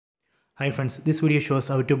Hi friends, this video shows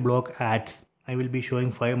how to block ads. I will be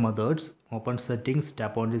showing 5 methods. Open settings,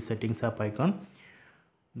 tap on the settings app icon.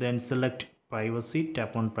 Then select privacy,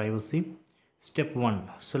 tap on privacy. Step 1,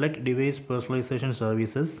 select device personalization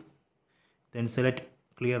services. Then select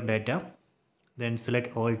clear data. Then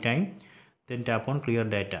select all time. Then tap on clear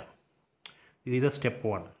data. This is a step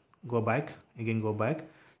 1. Go back, again go back.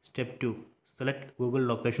 Step 2, select Google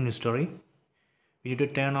location history. We need to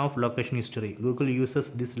turn off location history. Google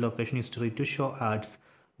uses this location history to show ads.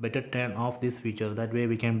 Better turn off this feature. That way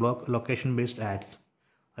we can block location based ads.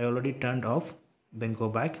 I already turned off. Then go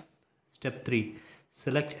back. Step 3.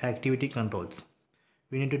 Select activity controls.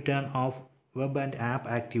 We need to turn off web and app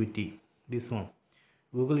activity. This one.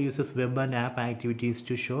 Google uses web and app activities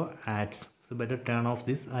to show ads. So better turn off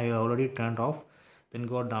this. I already turned off. Then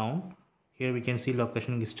go down. Here we can see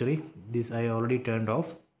location history. This I already turned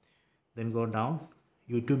off. Then go down.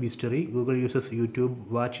 YouTube history. Google uses YouTube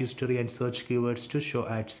watch history and search keywords to show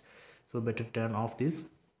ads. So better turn off this.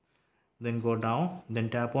 Then go down. Then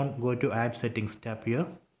tap on go to ad settings. Tap here.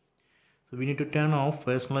 So we need to turn off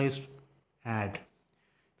personalized ad.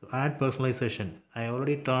 So ad personalization. I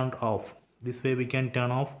already turned off. This way we can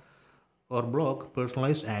turn off or block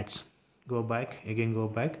personalized ads. Go back. Again go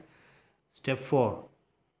back. Step 4.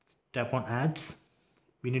 Tap on ads.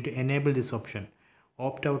 We need to enable this option.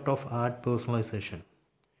 Opt out of ad personalization.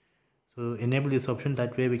 So enable this option,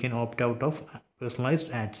 that way we can opt out of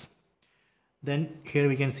personalized ads. Then here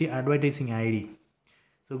we can see advertising ID.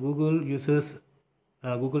 So Google uses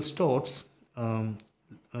Google stores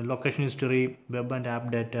location history, web and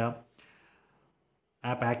app data,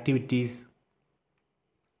 app activities,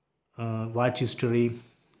 watch history,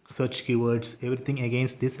 search keywords, everything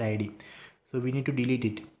against this ID. So we need to delete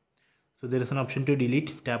it. So there is an option to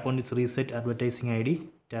delete. Tap on this reset advertising ID.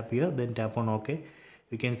 Tap here, then tap on OK.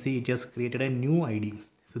 You can see it just created a new ID.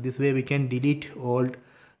 So this way we can delete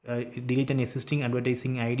delete an existing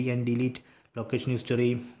advertising ID and delete location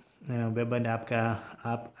history, web and app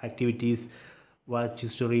activities, watch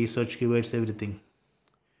history, search keywords, everything.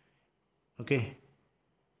 Okay.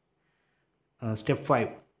 Step 5.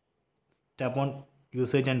 Tap on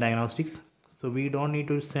usage and diagnostics. So we don't need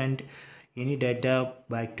to send any data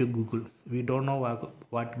back to Google. We don't know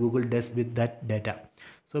what Google does with that data.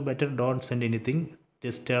 So better don't send anything.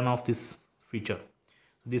 Just turn off this feature.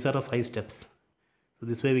 These are the 5 steps. So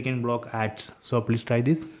this way we can block ads. So please try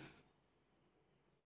this.